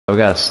We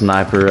got a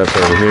sniper up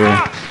over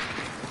here.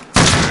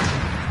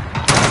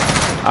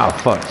 Oh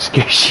fuck,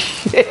 scare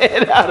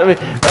shit out of me.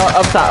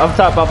 Up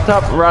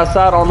top, right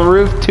side on the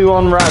roof, 2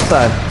 on the right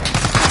side.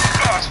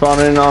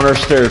 Spawning in on our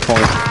stair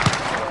point.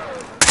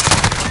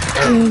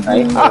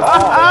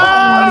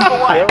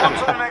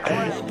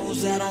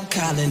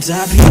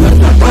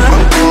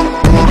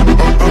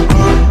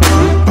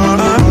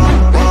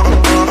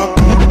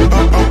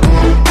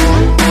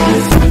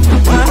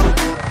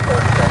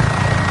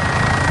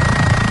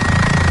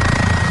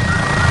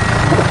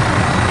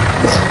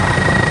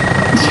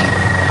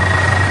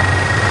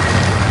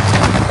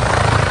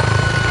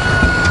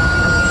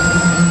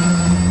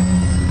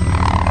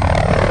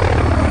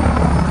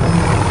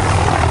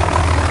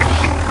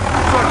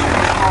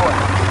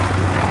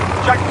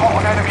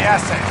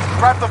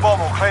 Grab the bomb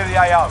or clear the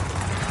AO.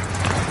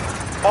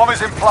 Bomb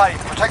is in play.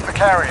 Protect the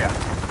carrier.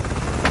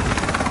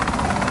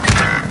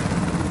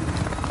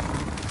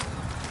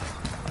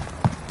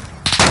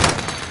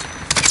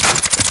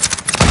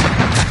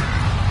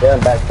 They're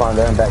in back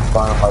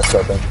spawn, hard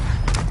scoping.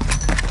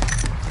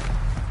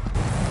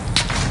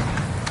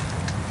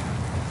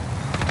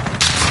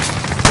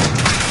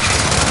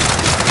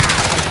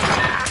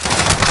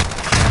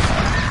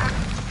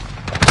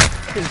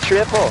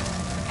 Triple.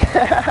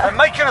 I'm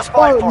making a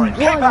spy for it.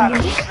 Keep at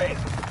it.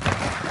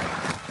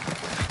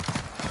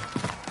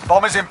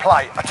 Bomb is in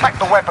play. Attack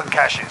the weapon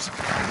caches.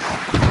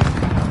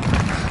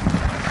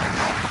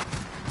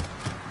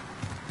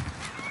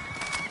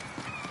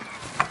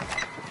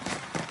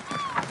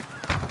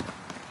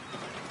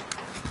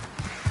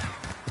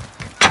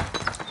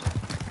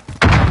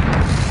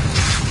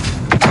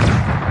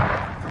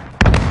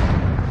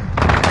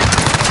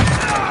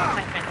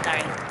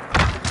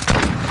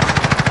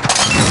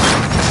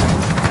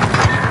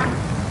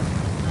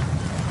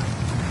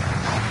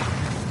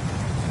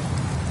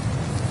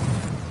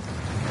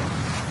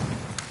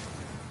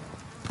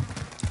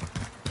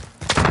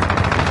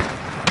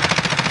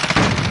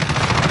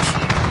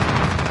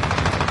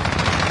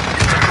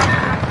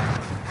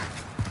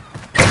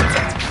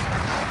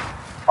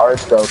 Hard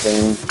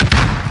scoping.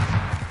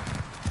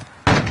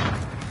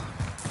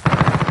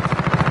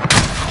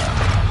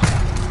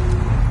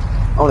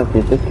 I wanna see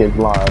if this kid's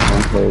live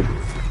on played.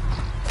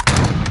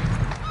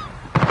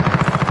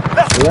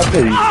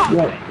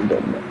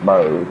 Bro,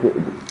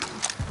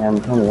 I'm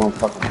telling you one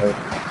fucking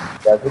person.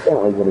 Guys, we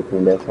can't leave with a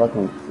team there.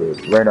 Fucking shit.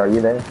 Radar, you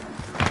there?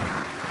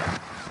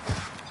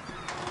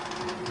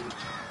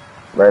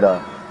 Radar.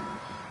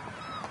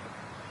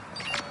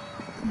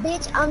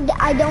 Bitch, I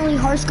only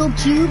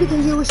hardscoped you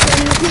because you were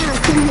standing with me and I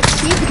couldn't hit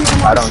shit because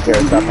I'm I don't care,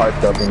 stop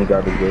hardscoping the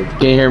garbage dude.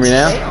 Can you hear me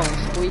now?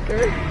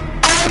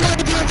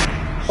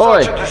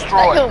 Oi!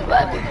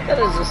 That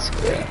is a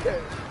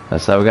squeaker.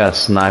 That's how we got a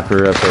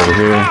sniper up over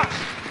here.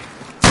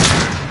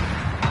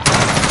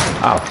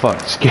 Oh fuck,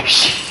 scare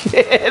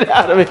shit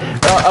out of me.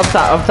 Up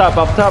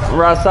top,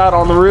 right side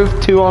on the roof,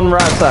 2 on the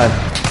right side.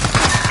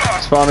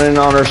 Spawning in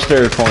on our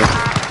stair point.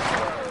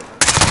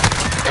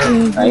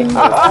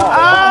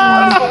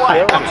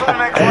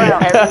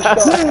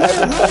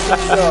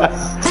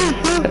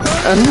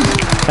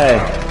 Hey,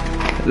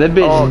 that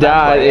bitch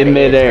died in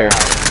midair.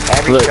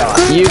 Look,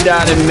 you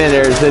died in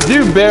midair. The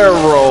dude barrel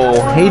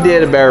roll. He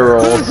did a barrel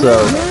roll,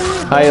 so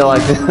how you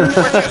like it?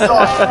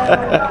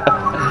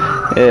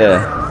 Yeah.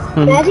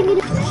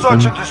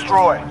 Search and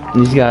destroy.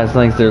 These guys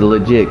think they're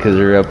legit because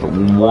they're up at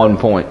 1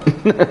 point.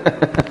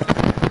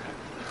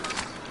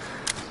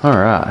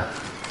 Alright.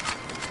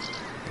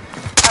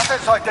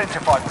 Assets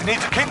identified. We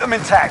need to keep them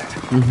intact.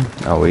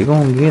 Oh, we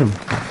gonna get them.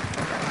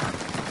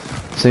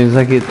 As soon as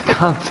I get the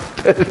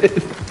concept of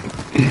it.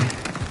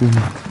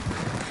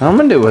 I'm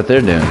gonna do what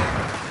they're doing.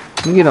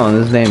 You get on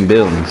this damn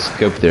building and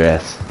scope their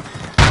ass.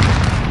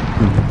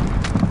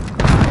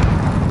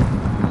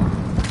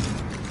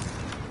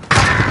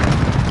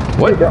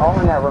 What? They're all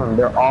in that room.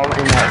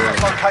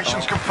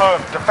 Locations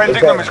confirmed.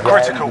 Defending them is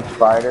critical.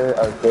 Spider,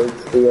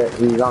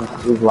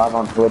 he's live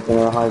on Twitch and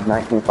he has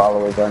 19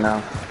 followers right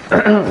now.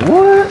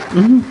 What?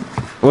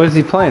 What is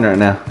he playing right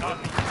now?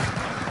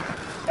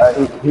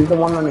 He's the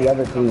one on the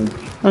other team.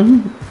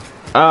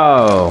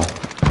 Oh.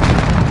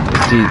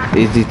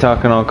 Is he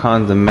talking all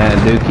kinds of mad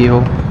dookie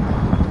hole?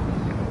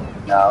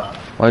 No.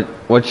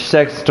 What's your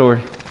second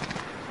story?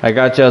 I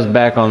got y'all's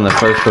back on the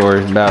first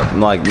story about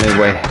like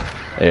midway.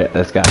 Yeah,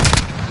 that's got it.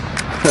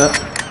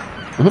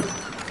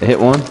 Hit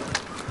one.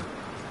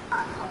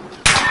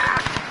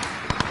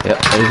 Yep,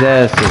 there's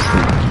that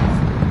assistant.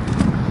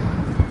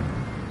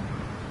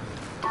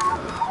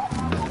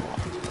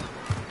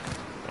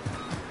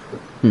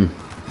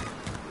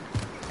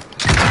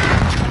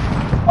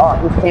 Oh,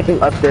 he's camping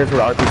upstairs with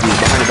RPG.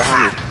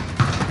 Behind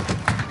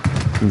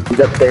you. He's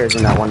upstairs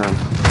in that one room.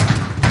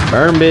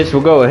 Burn, bitch.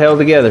 We'll go hell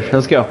together.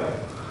 Let's go.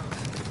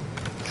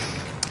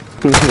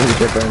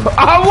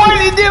 Oh, why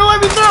you didn't let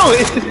me throw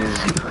it?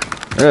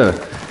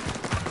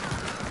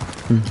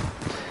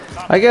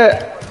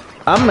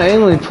 I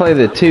mainly play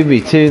the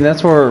 2v2, and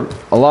that's where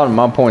a lot of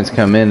my points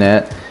come in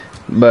at.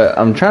 But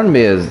I'm trying to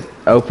be as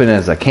open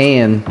as I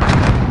can.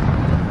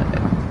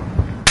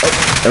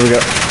 There we go.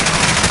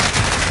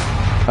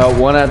 Oh,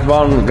 one at the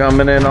bottom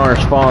coming in on our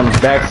spawn.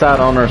 Backside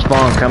on our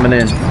spawn coming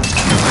in.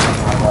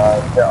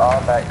 They're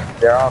all back.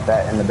 They're all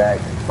back in the back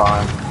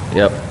spawn.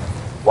 Yep.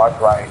 Watch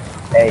right.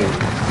 Hey,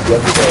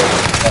 over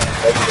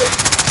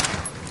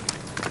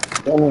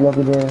there.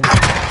 Over there.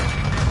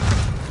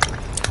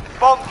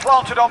 Bomb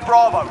planted on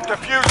Bravo.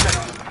 Defuse it.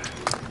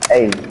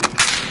 Hey.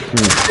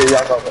 Here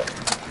y'all go.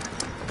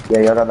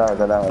 Yeah, y'all got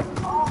that one.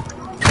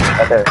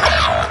 Right there.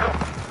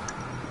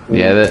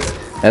 Yeah,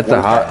 that's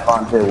a hot.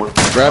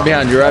 Right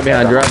behind you, right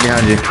behind you, right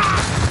behind you.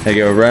 There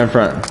you go, right in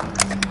front.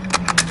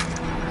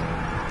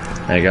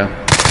 There you go.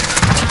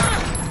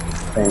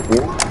 Thank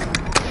you.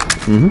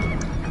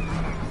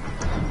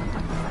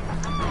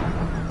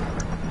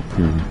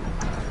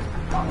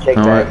 Check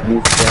that.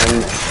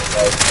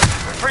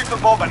 Retrieve the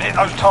bomb and hit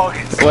those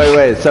targets.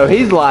 Wait, so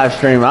he's live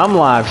streaming, I'm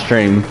live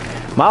streaming.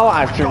 My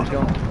live stream's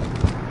going.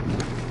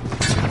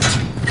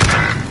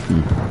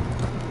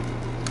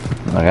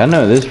 Like, I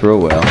know this real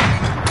well.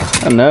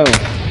 I know.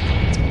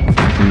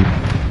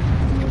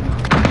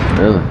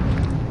 Really?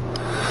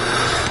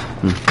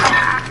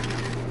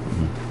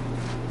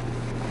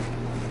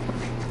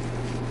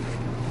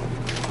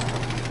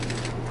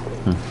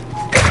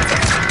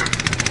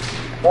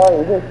 Bro,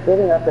 you're just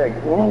sitting up there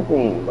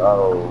camping,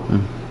 bro.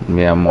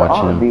 Yeah, I'm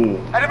watching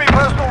him. Enemy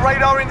personal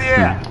radar in the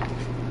air.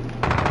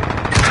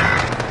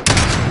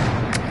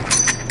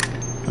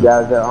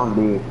 Guys, they're on B.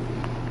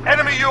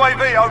 Enemy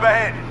UAV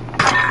overhead.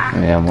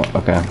 Yeah,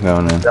 okay, I'm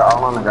going in. They're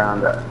all on the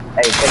ground.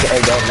 Hey, take it.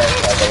 Hey, go left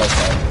side, go left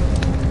side.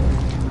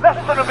 Less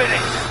than a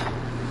minute.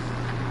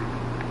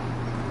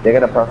 They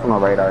got a personal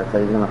radar, so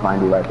he's gonna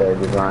find you right there.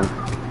 Just run.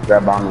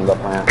 Grab bomb and go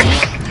plant.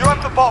 You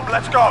have the bomb.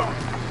 Let's go.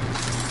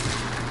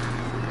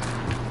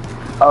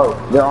 Oh,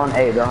 they're on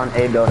A. They're on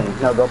A building.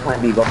 No, go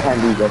plant B. Go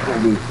plant B. Go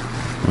plant B.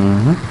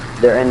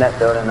 They're in that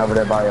building over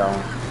there by y'all.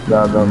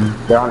 Go.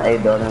 They're on A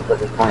building, so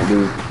just plant B.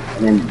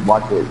 And then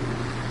watch it.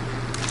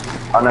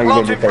 Oh no,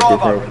 you're good. Just take your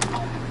safe.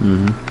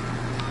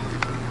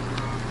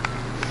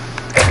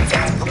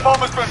 The bomb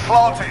has been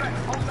planted.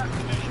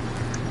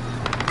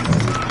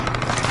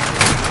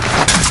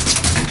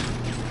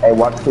 Hey,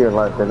 watch to your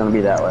left. They're gonna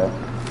be that way.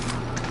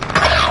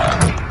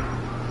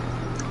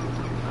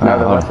 No,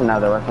 they're rushing now.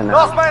 They're rushing now.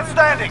 Last man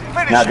standing.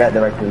 Finish Not it. that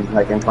direction,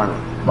 like in front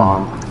of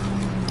bomb.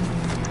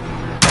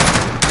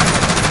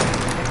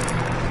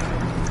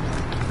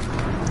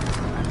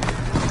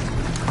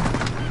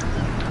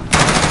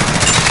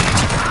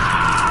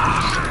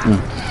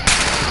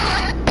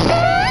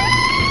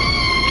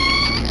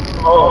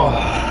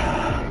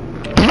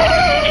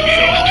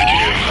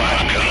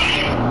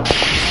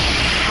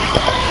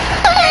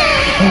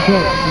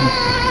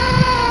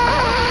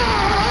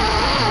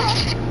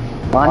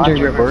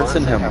 Laundry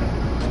reversing him.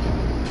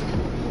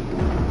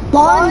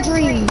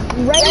 Laundry,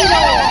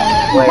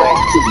 radar.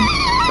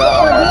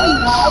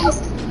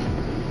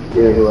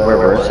 Dude, We're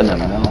reversing him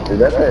now. Dude,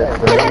 that's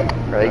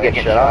it. Bro, you get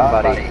shut off,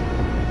 buddy.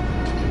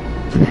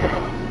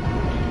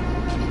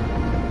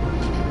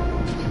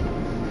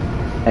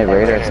 Hey,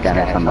 radar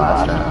scanner from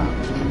last round.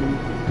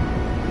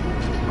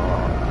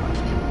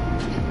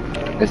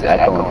 It's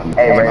echoing.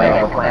 Hey,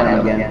 radar, we're playing him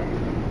again.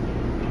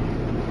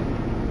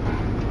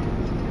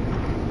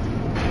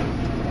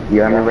 You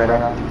hear me,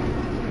 radar?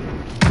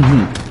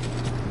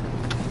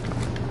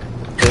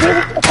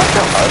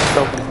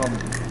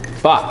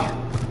 Fuck.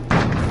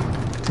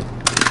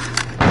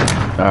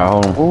 Alright,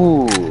 hold on.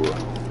 Ooh.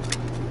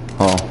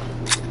 Oh.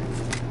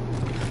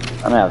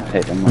 I'm gonna have to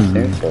take him more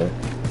seriously.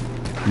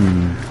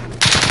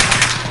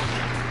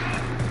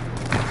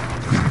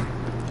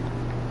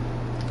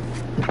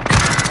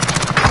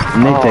 I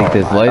need to take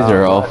this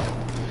laser off.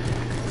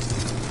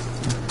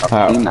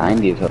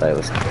 P90 is what I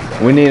was thinking.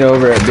 We need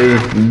over at B.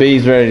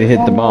 B's ready to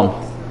hit the bomb.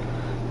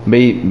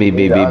 B.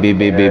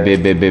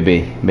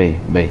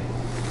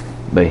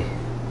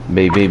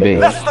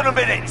 Less than a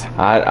minute.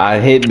 I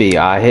hit B.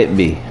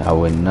 I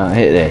would not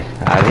hit that.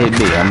 I hit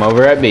B. I'm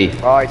over at B.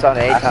 Oh, he's on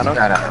A tunnel.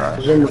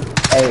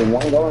 Hey,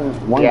 one going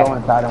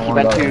inside and He one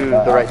went going to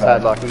the right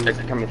side, Lucky. He's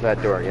coming through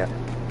that door, yeah.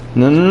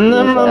 No.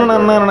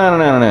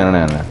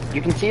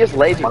 You can see his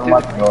laser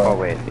through. Oh,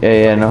 wait.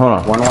 Yeah, no, hold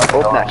on.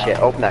 Open that shit,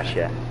 open that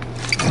shit.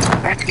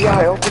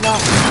 FBI, open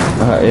up!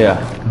 Yeah.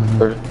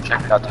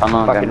 Check that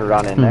tunnel again. Fucking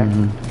run in there.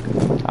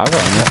 I'll go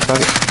in there,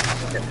 fuck it.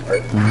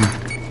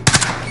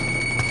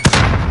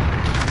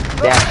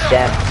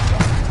 Damn.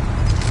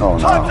 Oh,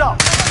 Time's no. up.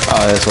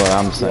 Oh, that's what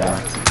I'm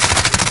saying.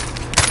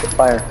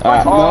 fire.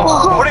 Alright,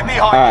 Put it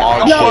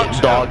behind you.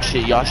 Dog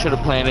shit. Y'all should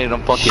have planted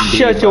on fucking B.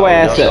 Shut your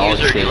ass up.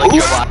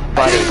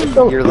 Buddy,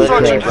 you're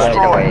literally right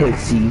away.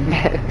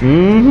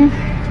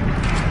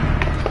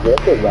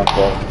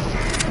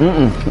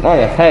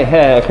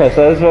 Hey, okay,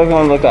 so this is what it's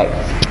gonna look like.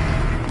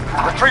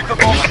 Retrieve the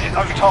bomb and hit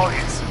those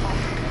targets.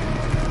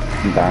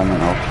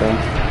 Diamond also.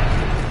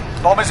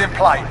 Bomb is in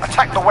play.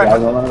 Attack the Yeah, weapon.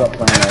 I'm gonna go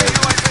play UAV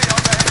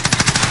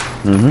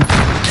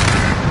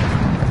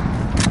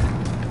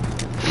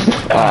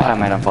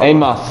overhead.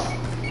 Amos.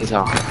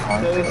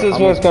 This is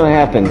what's gonna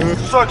happen.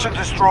 Search and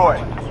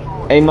destroy.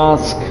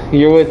 Amos,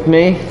 you're with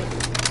me?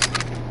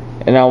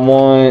 And I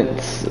want,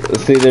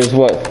 see, there's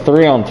what,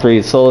 3 on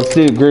 3, so let's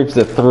do groups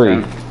of 3.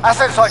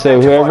 Assets So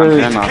whoever,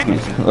 identified.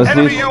 let's do,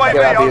 Enemy UAV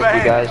Get out of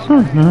overhead. here,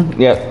 you guys.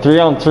 yeah, 3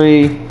 on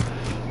 3. I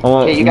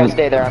want, Okay, you guys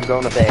stay there. I'm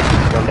going with A.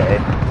 I'm going to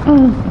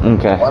A.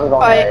 okay. One going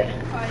Alright.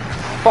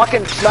 A.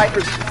 Fucking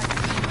snipers.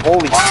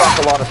 Holy fuck,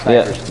 a lot of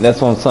Yeah, snipers. that's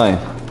what I'm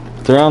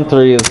saying. 3 on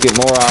 3, let's get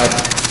more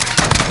eyes.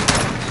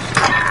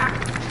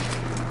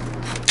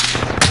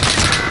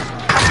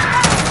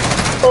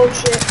 Oh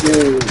shit.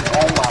 Dude,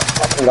 oh my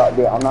fucking god,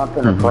 dude, I'm not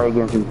gonna play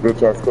against this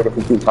bitch ass kid if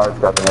he keeps hard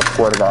stuffing, I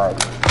swear to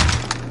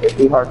god. If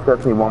he hard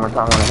stuffs me one more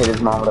time, I'm gonna hit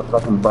his mom with a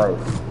fucking bus.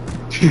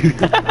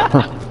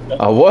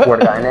 A what? Swear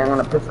to god, and then I'm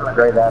gonna piss on the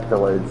grave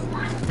afterwards.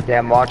 Yeah,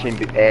 I'm watching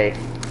A.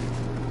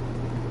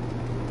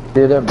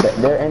 Dude,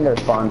 they're in their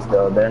spawn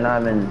still, they're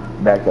not even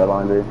back there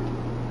laundry.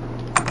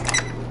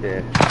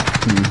 Dude.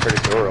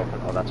 Pretty door open.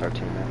 Oh, that's our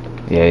team, man.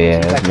 Yeah,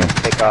 I that's can me.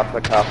 pick up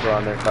the copper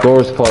on their top.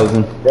 Door's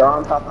closing. They're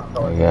on top of the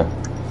There door. you go.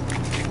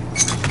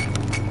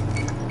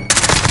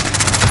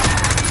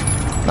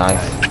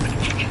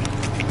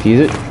 Nice.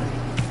 Fuse it.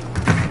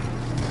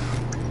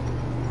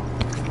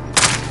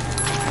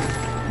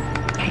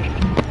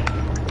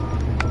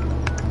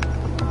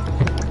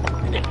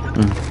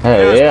 Hey,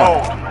 Here's yeah.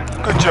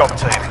 gold. Good job,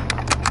 team.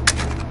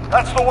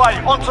 That's the way.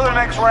 On to the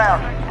next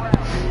round.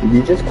 Did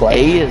you just quit?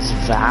 A is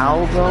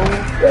Val though.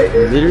 Yeah,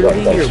 dude.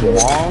 Literally, Fuck that your shit.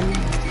 mom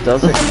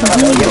doesn't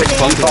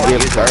fucking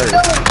give birth.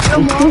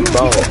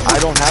 Bro, I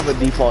don't have a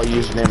default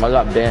username. I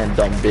got banned,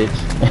 dumb bitch.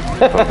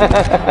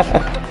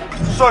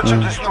 Search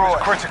and destroy.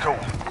 Critical.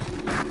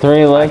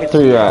 3 left,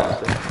 3 right.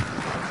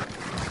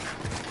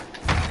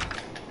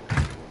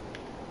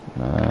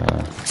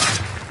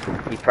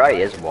 He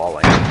probably is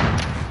walling.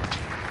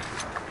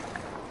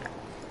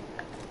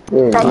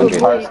 Dude, Probably he's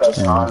hard just-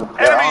 stuffing on.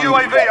 Enemy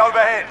UAV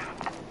overhead.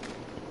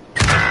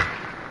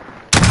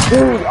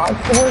 Dude, I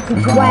swear to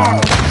god.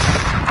 Wow.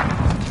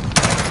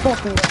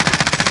 Fucking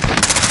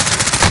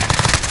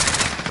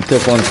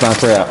Took one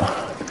sniper out.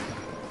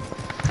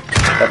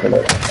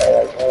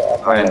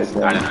 I didn't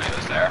know he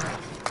was there.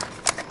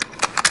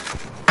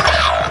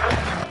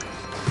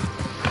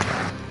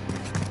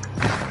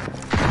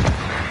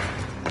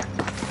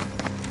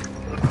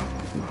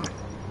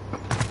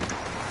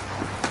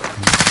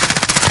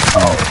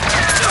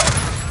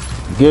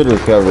 Good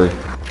recovery.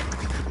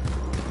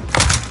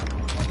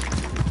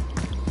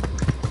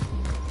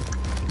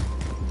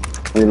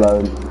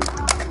 Reload.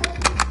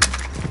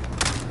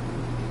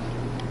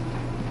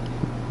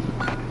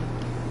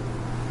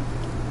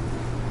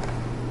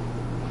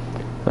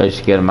 I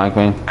should get a mic,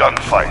 man.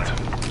 Gunfight.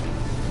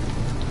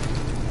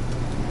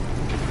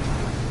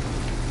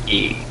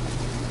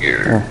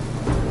 You're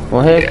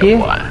Well, heck yeah.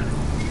 what?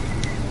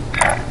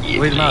 You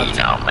know,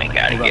 we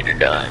gotta get her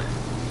done.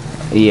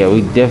 Yeah,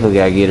 we definitely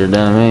gotta get her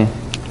done, man.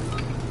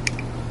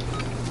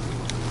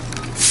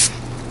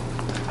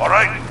 All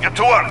right, get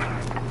to work.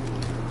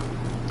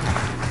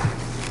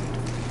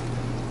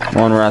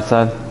 One right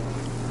side.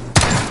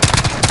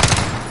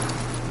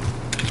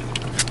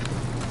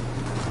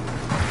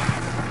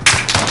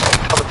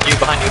 Coming to you,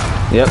 behind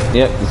you.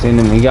 Yep, seen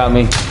him. He got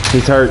me.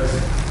 He's hurt.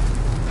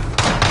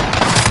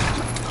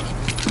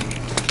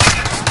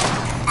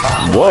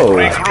 Whoa.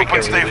 Regroup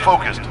and stay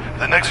focused.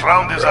 The next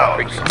round is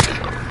ours.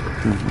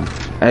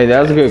 Hey, that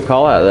was a good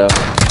call out, though.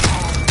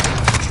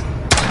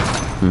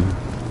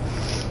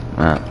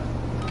 Alright.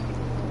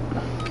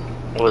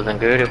 Wasn't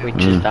good if we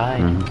just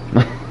died.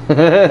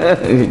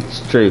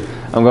 It's true.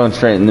 I'm going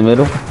straight in the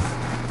middle.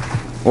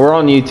 We're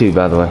on YouTube,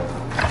 by the way.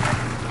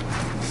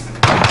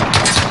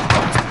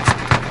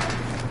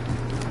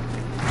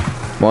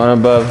 One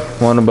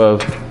above, one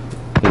above.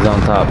 He's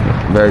on top,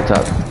 very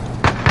top.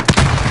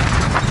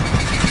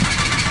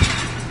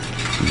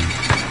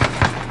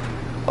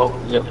 Oh,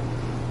 yep.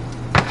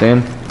 See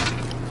him?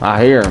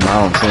 I hear him,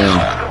 I don't see him.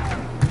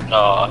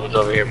 Oh, he's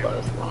over here by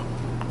this one.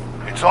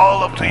 It's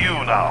all up to you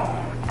now.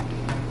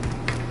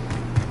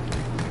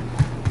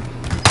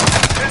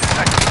 10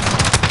 seconds.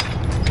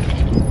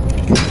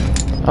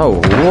 Oh,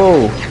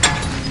 whoa.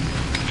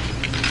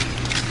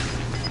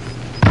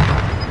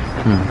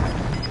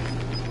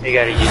 You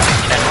gotta use the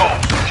check.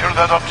 Go. Secure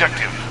that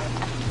objective.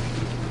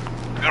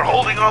 You're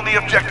holding on the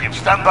objective.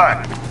 Stand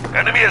back.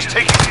 Enemy is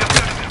taking the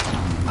objective.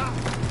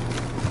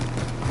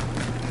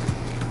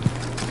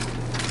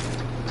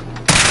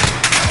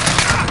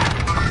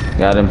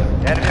 Got him.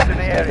 Enemies in the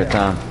Take area. your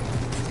time.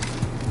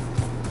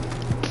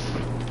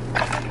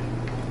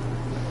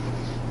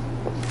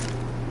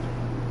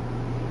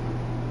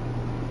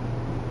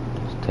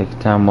 Just take your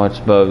time, watch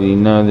above. You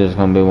know there's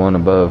gonna be one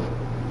above.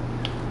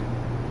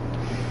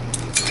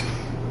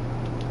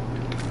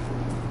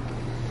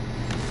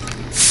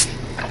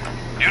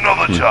 You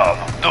know the job.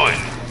 Do it.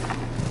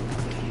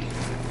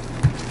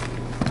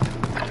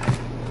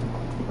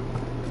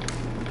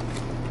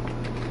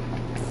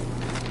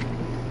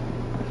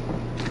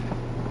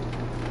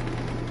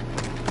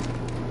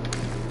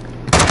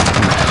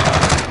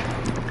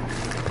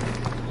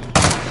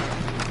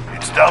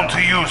 It's down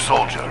to you,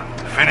 soldier.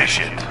 Finish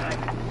it.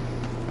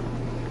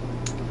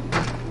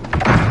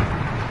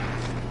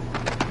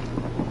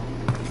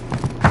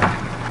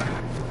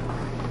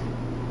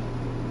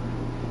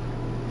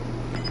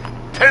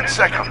 10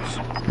 seconds.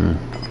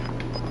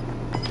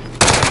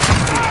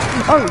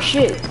 Oh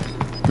shit.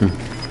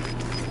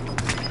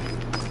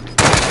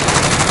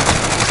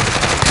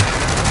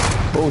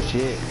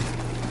 Bullshit.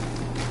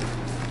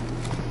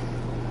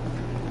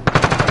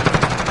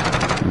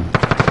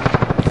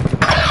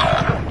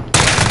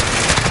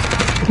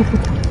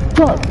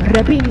 Fuck,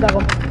 repingado.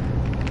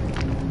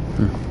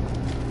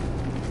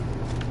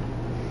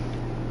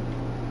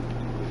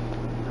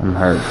 I'm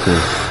hurt too.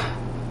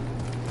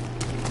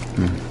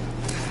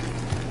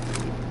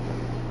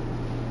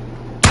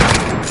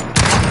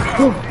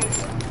 Oh,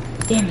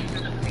 damn it.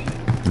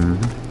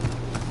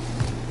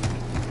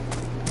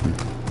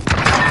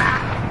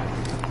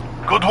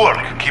 Good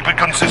work. Keep it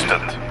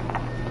consistent.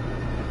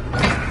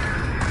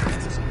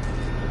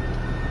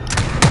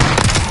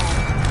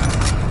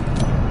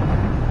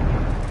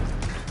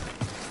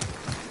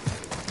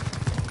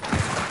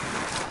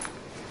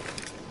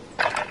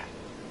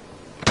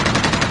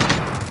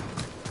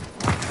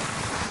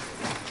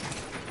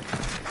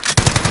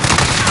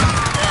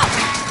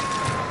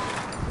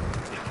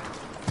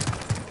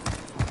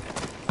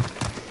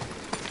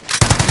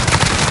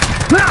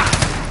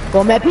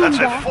 Come That's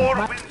pinga. it.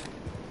 4 wins.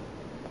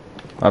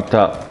 Up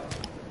top.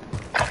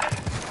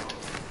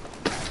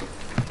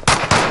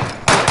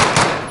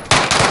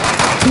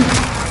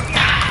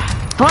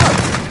 Fuck,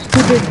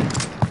 stupid.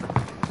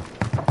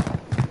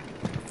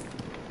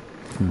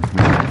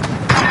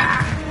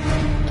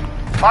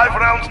 Five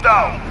rounds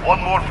down.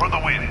 One more for the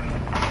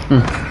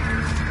win.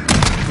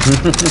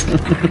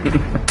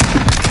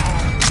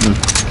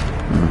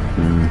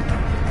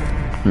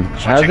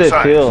 How's Switching it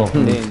sides. feel?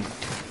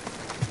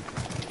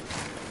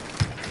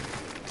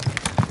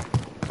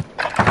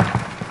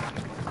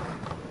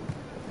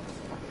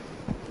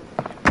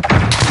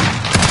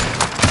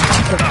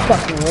 What the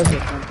fucking was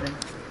it something?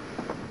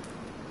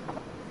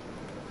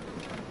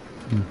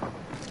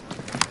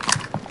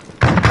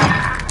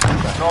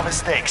 No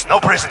mistakes. No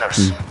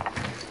prisoners.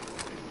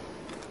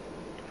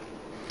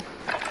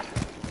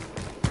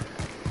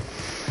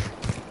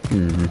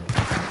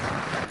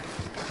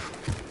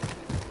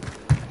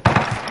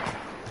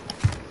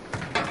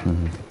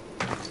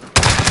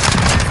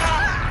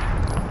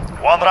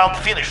 One round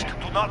finished.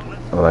 Do not let...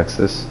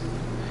 Alexis.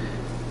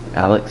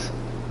 Alex.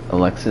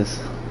 Alexis.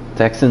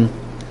 Texan.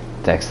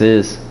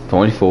 Texas.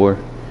 24.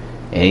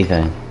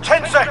 Anything.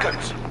 10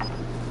 seconds.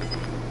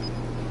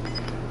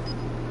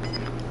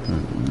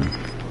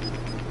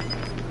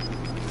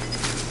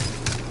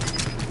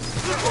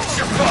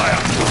 Your fire.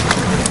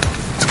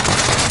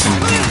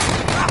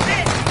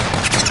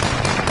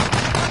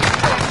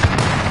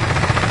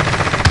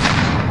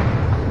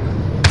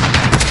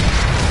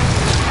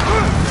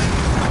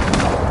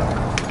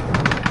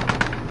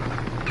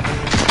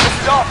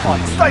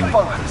 Starpoint, stay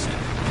focused.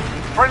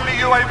 Friendly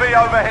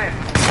UAV overhead.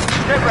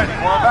 Get ready,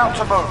 we're about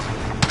to move.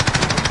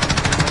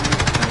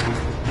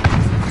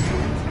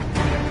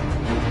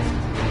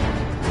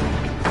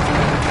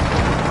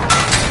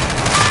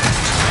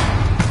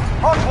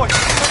 Hardpoint.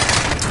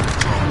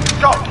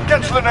 Go,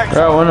 get to the next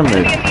Bro, I one. wanna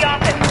move.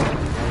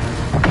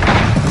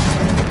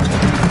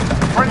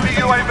 Friendly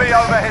UAV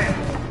overhead.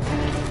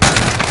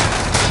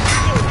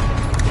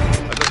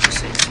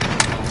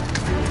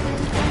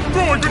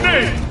 Throw a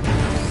grenade!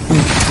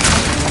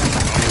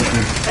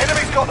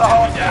 Enemy's got the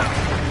hard down.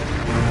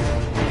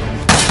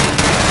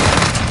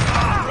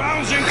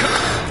 Rounds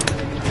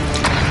in.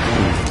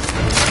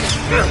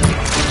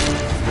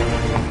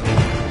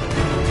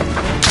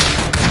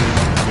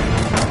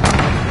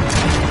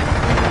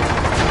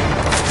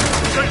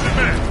 Take the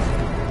man.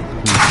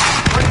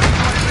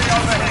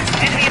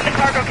 Enemy in the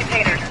cargo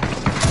containers.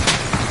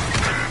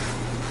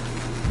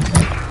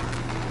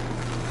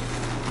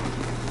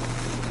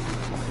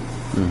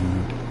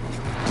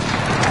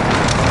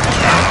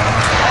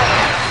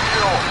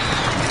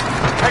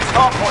 Next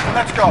hard point,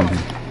 let's go.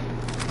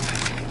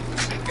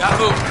 Got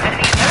moved.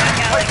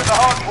 Taking the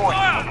hard point.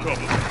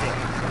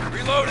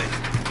 Reloading.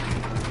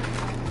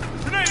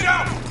 Grenade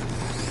out!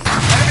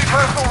 Enemy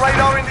personal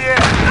radar in the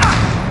air.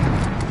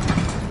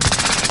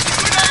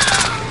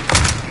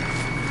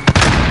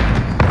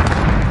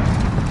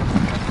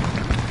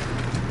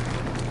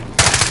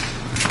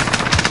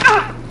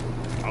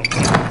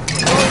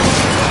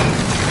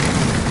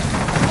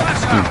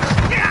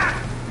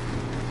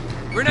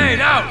 Grenade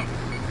out.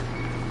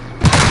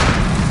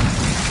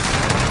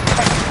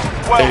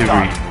 Well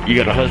done. You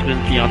got a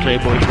husband, fiance,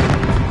 boyfriend?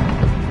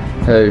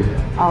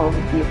 Who? All of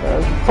you,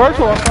 bro. First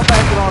of all, stop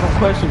asking all them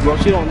questions, bro.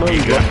 She don't know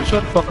you, bro.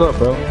 Shut the fuck up,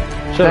 bro.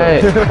 Shut Hey,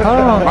 up. hold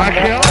on.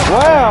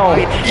 Wow.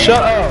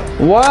 Shut up.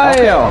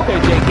 Wow. Okay,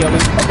 Jay Kelly.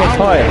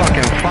 Hi.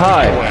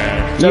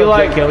 Hi. You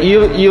like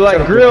you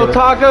like grilled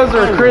tacos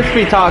or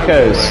crispy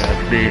tacos?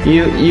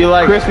 You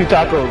like Crispy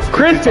tacos.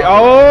 crispy?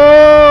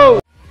 Oh.